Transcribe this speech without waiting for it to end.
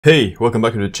Hey, welcome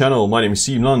back to the channel. My name is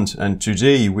Siim Lund, and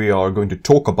today we are going to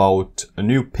talk about a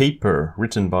new paper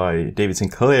written by David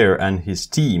Sinclair and his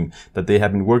team that they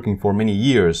have been working for many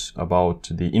years about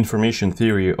the information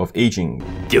theory of aging.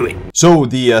 Do it! So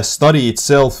the study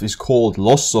itself is called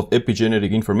Loss of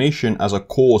Epigenetic Information as a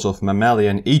Cause of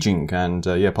Mammalian Aging, and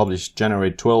published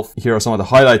January 12th. Here are some of the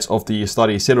highlights of the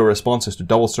study. Cellular responses to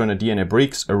double-stranded DNA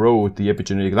breaks erode the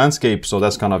epigenetic landscape. So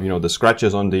that's kind of, the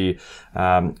scratches on the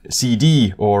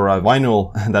CD or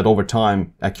vinyl that over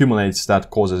time accumulates that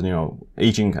causes,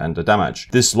 aging and damage.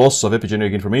 This loss of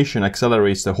epigenetic information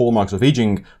accelerates the hallmarks of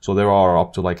aging. So there are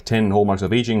up to like 10 hallmarks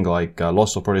of aging, like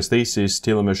loss of proteostasis,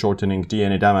 telomere shortening,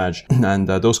 DNA damage, and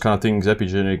those kind of things,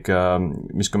 epigenetic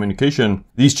miscommunication.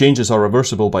 These changes are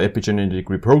reversible by epigenetic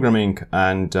reprogramming,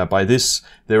 and by this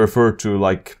they refer to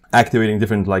like activating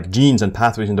different like genes and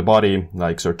pathways in the body,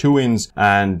 like sirtuins,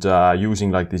 and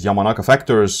using like these Yamanaka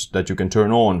factors that you can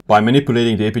turn on. By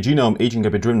manipulating the epigenome, aging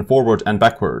can be driven forward and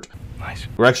backward. Nice.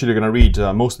 We're actually going to read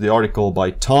most of the article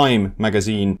by Time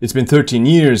magazine. It's been 13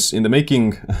 years in the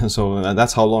making, so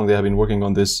that's how long they have been working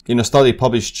on this. In a study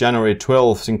published January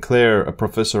 12th, Sinclair, a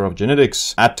professor of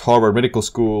genetics at Harvard Medical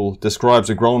School, describes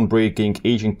a groundbreaking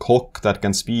aging clock that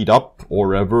can speed up or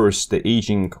reverse the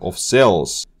aging of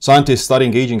cells. Scientists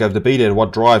studying aging have debated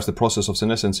what drives the process of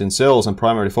senescence in cells and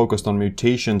primarily focused on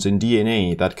mutations in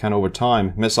DNA that can over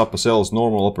time mess up a cell's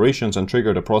normal operations and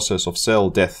trigger the process of cell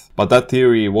death. But that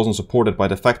theory wasn't supported by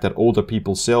the fact that older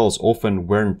people's cells often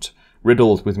weren't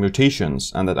riddled with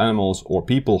mutations, and that animals or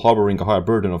people harboring a higher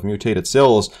burden of mutated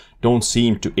cells don't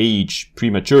seem to age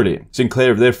prematurely.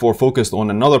 Sinclair therefore focused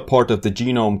on another part of the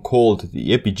genome called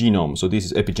the epigenome. So this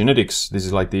is epigenetics. This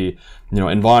is like the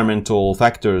environmental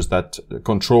factors that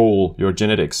control your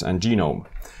genetics and genome.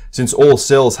 Since all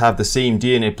cells have the same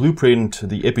DNA blueprint,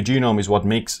 the epigenome is what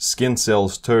makes skin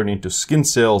cells turn into skin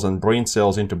cells and brain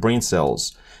cells into brain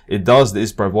cells. It does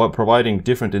this by providing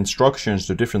different instructions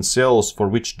to different cells for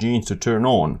which genes to turn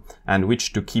on and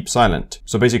which to keep silent.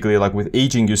 So basically, like with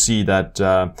aging, you see that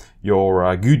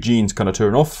your good genes kind of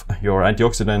turn off, your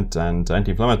antioxidant and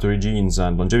anti-inflammatory genes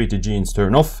and longevity genes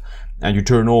turn off, and you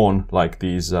turn on like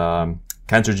these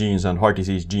cancer genes and heart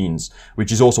disease genes,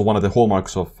 which is also one of the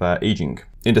hallmarks of aging.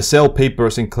 In the Cell paper,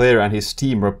 Sinclair and his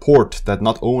team report that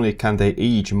not only can they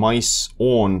age mice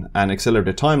on an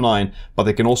accelerated timeline, but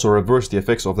they can also reverse the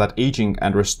effects of that aging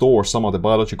and restore some of the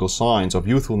biological signs of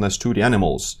youthfulness to the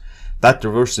animals. That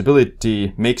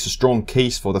reversibility makes a strong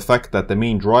case for the fact that the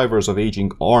main drivers of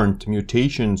aging aren't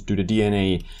mutations to the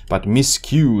DNA, but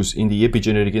miscues in the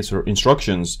epigenetic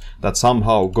instructions that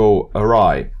somehow go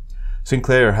awry.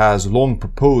 Sinclair has long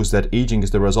proposed that aging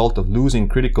is the result of losing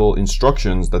critical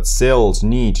instructions that cells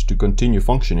need to continue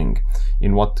functioning,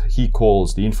 in what he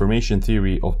calls the information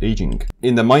theory of aging.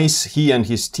 In the mice, he and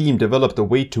his team developed a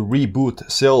way to reboot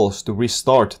cells to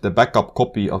restart the backup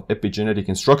copy of epigenetic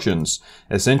instructions,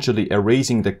 essentially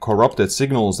erasing the corrupted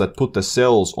signals that put the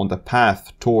cells on the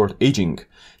path toward aging.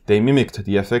 They mimicked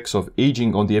the effects of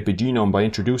aging on the epigenome by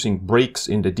introducing breaks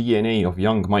in the DNA of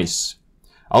young mice.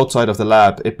 Outside of the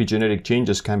lab, epigenetic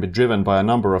changes can be driven by a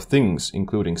number of things,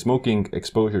 including smoking,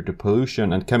 exposure to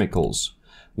pollution, and chemicals.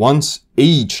 Once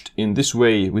aged in this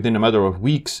way within a matter of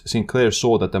weeks, Sinclair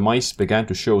saw that the mice began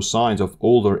to show signs of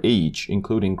older age,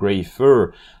 including gray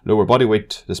fur, lower body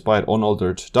weight despite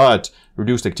unaltered diet,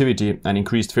 reduced activity, and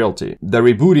increased frailty. The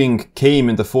rebooting came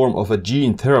in the form of a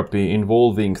gene therapy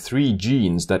involving 3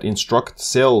 genes that instruct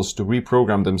cells to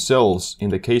reprogram themselves.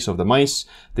 In the case of the mice,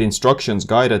 the instructions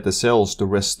guided the cells to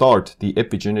restart the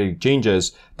epigenetic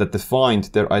changes that defined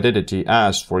their identity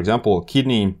as, for example,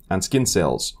 kidney and skin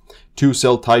cells, 2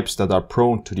 cell types that are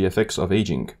prone to the effects of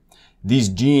aging. These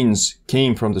genes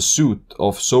came from the suite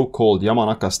of so-called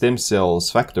Yamanaka stem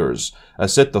cells factors, a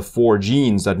set of 4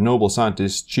 genes that Nobel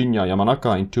scientist Shinya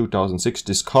Yamanaka in 2006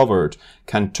 discovered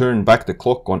can turn back the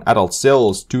clock on adult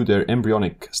cells to their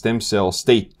embryonic stem cell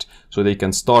state, so they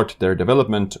can start their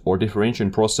development or differentiation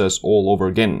process all over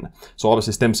again. So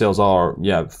obviously stem cells are,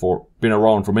 been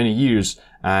around for many years,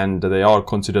 and they are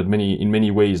considered in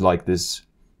many ways like this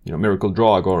miracle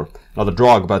drug, or not a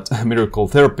drug, but a miracle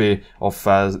therapy of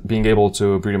being able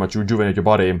to pretty much rejuvenate your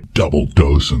body. Double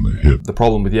dose in the hip. The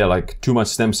problem with, like too much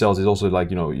stem cells is also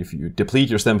like, if you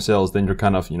deplete your stem cells, then you're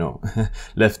kind of,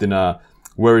 left in a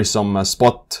worrisome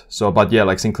spot. So, but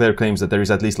like Sinclair claims that there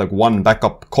is at least like 1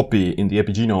 backup copy in the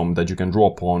epigenome that you can draw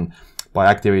upon by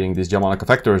activating these Yamanaka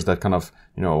factors that kind of,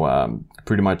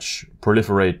 pretty much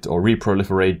proliferate or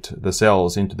reproliferate the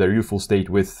cells into their youthful state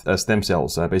with stem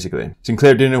cells, basically.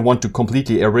 Sinclair didn't want to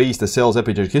completely erase the cell's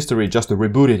epigenetic history, just to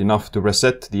reboot it enough to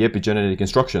reset the epigenetic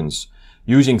instructions.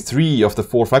 Using 3 of the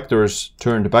 4 factors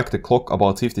turned back the clock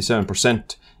about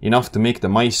 57%, enough to make the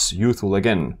mice youthful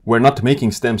again. We're not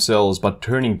making stem cells, but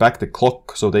turning back the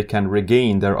clock so they can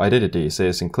regain their identity,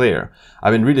 says Sinclair.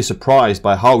 I've been really surprised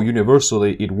by how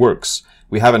universally it works.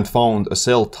 We haven't found a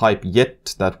cell type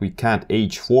yet that we can't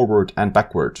age forward and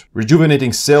backward.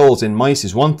 Rejuvenating cells in mice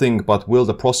is one thing, but will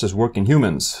the process work in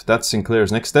humans? That's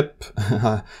Sinclair's next step.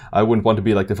 I wouldn't want to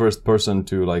be like the first person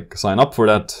to like sign up for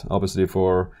that, obviously,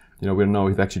 for, you know, we don't know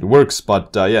if it actually works,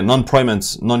 but yeah,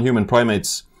 non-human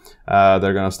primates,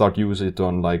 they're gonna start using it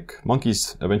on like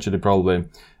monkeys eventually, probably.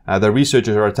 The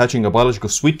researchers are attaching a biological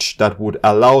switch that would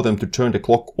allow them to turn the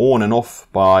clock on and off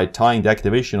by tying the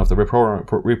activation of the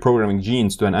reprogramming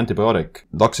genes to an antibiotic,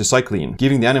 doxycycline.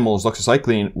 Giving the animals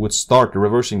doxycycline would start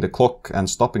reversing the clock, and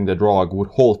stopping the drug would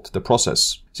halt the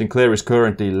process. Sinclair is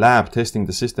currently lab testing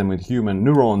the system with human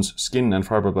neurons, skin and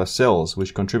fibroblast cells,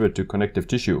 which contribute to connective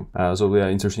tissue. So yeah,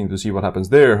 interesting to see what happens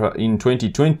there. In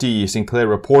 2020, Sinclair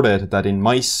reported that in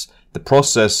mice, the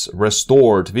process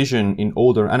restored vision in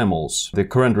older animals. The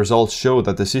current results show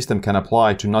that the system can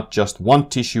apply to not just one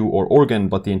tissue or organ,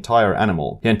 but the entire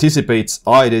animal. He anticipates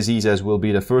eye diseases will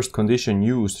be the first condition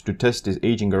used to test this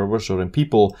aging reversal in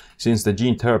people, since the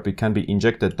gene therapy can be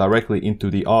injected directly into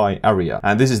the eye area.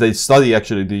 And this is the study,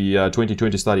 actually, the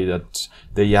 2020 study, that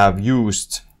they have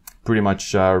used pretty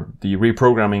much the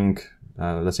reprogramming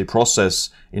let's say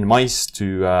process in mice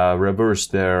to reverse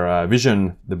their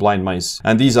vision, the blind mice.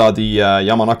 And these are the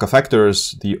Yamanaka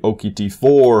factors, the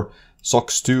OKT4,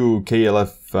 SOX2,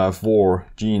 KLF4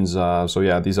 genes. So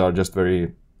yeah, these are just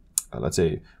very, let's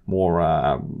say, more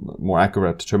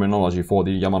accurate terminology for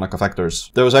the Yamanaka factors.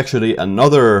 There was actually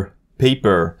another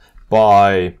paper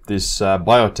by this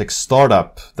biotech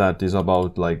startup that is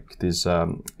about like these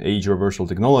age reversal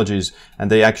technologies,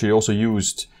 and they actually also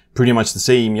used pretty much the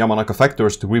same Yamanaka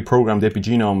factors to reprogram the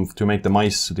epigenome to make the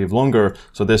mice live longer.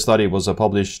 So this study was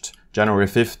published January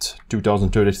 5th,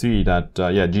 2033, that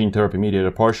yeah, gene therapy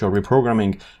mediated partial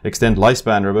reprogramming extend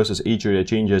lifespan, reverses age-related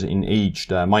changes in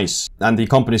aged mice. And the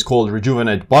company is called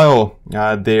Rejuvenate Bio.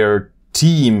 Their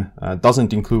team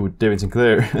doesn't include David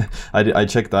Sinclair. I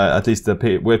checked, at least the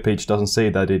webpage doesn't say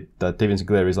that David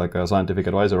Sinclair is like a scientific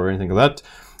advisor or anything like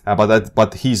that.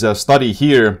 But his study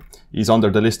here is under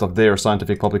the list of their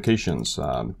scientific publications.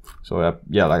 So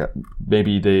yeah, like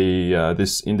maybe they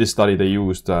in this study they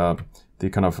used the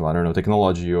kind of, I don't know,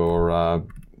 technology, or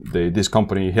this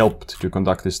company helped to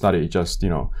conduct this study. Just, you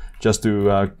know, just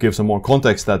to give some more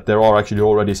context that there are actually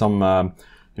already some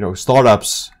you know,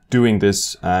 startups doing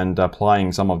this and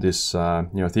applying some of this you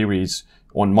know, theories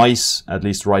on mice, at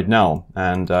least right now.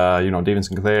 And you know, David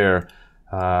Sinclair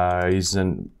is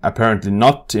apparently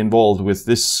not involved with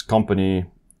this company,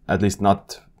 at least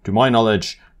not to my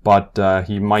knowledge, but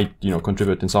he might, you know,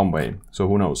 contribute in some way. So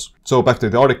who knows? So back to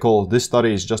the article. This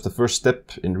study is just the first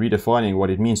step in redefining what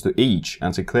it means to age,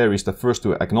 and Sinclair is the first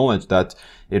to acknowledge that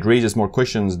it raises more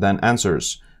questions than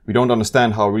answers. We don't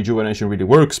understand how rejuvenation really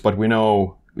works, but we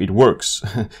know it works.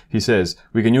 He says,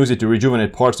 we can use it to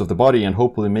rejuvenate parts of the body and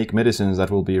hopefully make medicines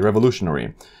that will be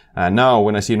revolutionary. And now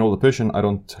when I see an older person, I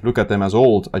don't look at them as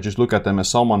old. I just look at them as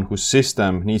someone whose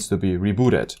system needs to be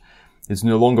rebooted. It's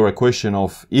no longer a question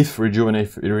of if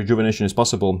rejuvenation is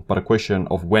possible, but a question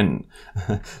of when.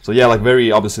 So yeah, like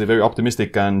obviously very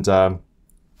optimistic, and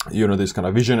you know, this kind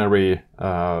of visionary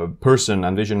person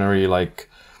and visionary like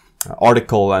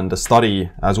article and a study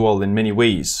as well in many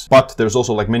ways. But there's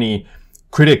also like many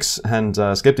critics and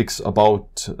skeptics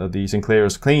about the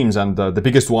Sinclair's claims, and the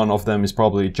biggest one of them is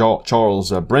probably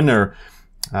Charles Brenner,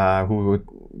 who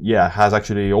yeah, has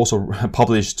actually also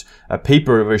published a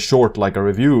paper, very short, like a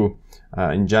review,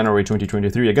 in January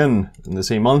 2023, again in the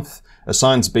same month, a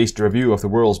science-based review of the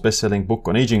world's best-selling book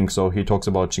on aging. So he talks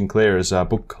about Sinclair's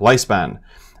book Lifespan,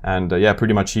 and yeah,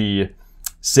 pretty much he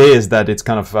says that it's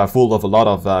kind of full of a lot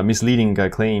of misleading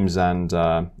claims, and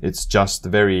it's just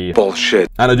very bullshit.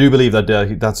 And I do believe that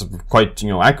that's quite, you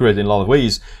know, accurate in a lot of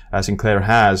ways. Sinclair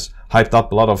has hyped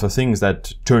up a lot of things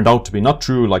that turned out to be not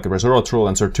true, like resveratrol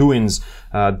and sirtuins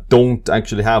don't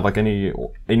actually have like any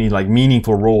like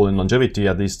meaningful role in longevity,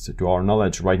 at least to our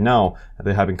knowledge right now.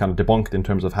 They have been kind of debunked in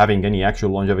terms of having any actual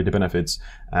longevity benefits.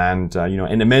 And you know,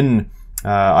 NMN,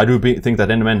 I do think that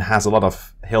NMN has a lot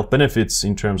of health benefits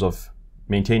in terms of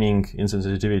maintaining insulin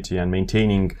sensitivity and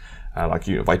maintaining like,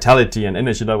 you know, vitality and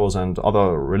energy levels and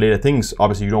other related things.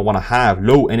 Obviously, you don't want to have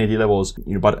low energy levels,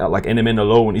 you know, but like NMN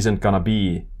alone isn't gonna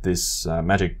be this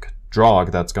magic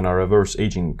drug that's gonna reverse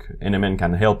aging. NMN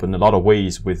can help in a lot of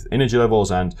ways with energy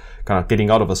levels and kind of getting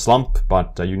out of a slump,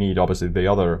 but you need obviously the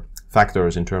other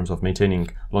factors in terms of maintaining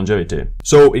longevity.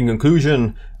 So in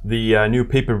conclusion, the new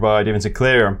paper by David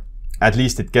Sinclair at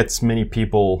least it gets many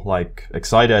people like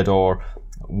excited or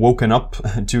woken up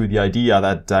to the idea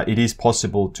that it is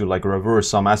possible to like reverse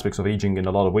some aspects of aging in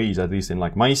a lot of ways, at least in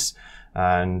like mice.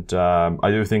 And I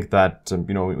do think that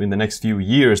you know, in the next few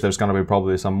years there's going to be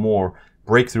probably some more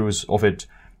breakthroughs of it.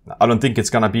 I don't think it's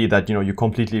going to be that, you know, you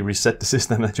completely reset the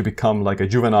system, that you become like a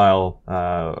juvenile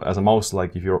as a mouse.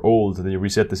 Like if you're old, then you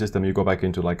reset the system, you go back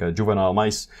into like a juvenile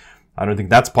mice. I don't think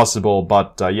that's possible,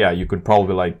 but yeah, you could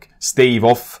probably like stave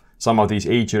off some of these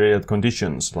age-related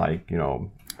conditions, like, you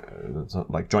know,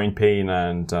 like joint pain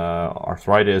and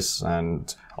arthritis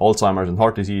and Alzheimer's and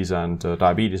heart disease and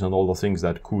diabetes and all the things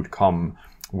that could come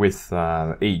with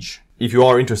age. If you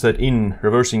are interested in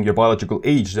reversing your biological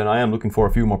age, then I am looking for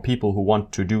a few more people who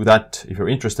want to do that. If you're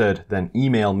interested, then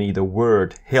email me the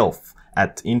word health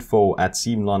at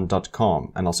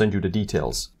info@siimland.com and I'll send you the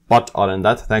details. But other than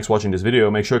that, thanks for watching this video.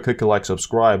 Make sure to click the like,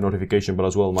 subscribe, notification bell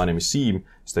as well. My name is Siim.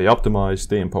 Stay optimized,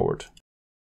 stay empowered.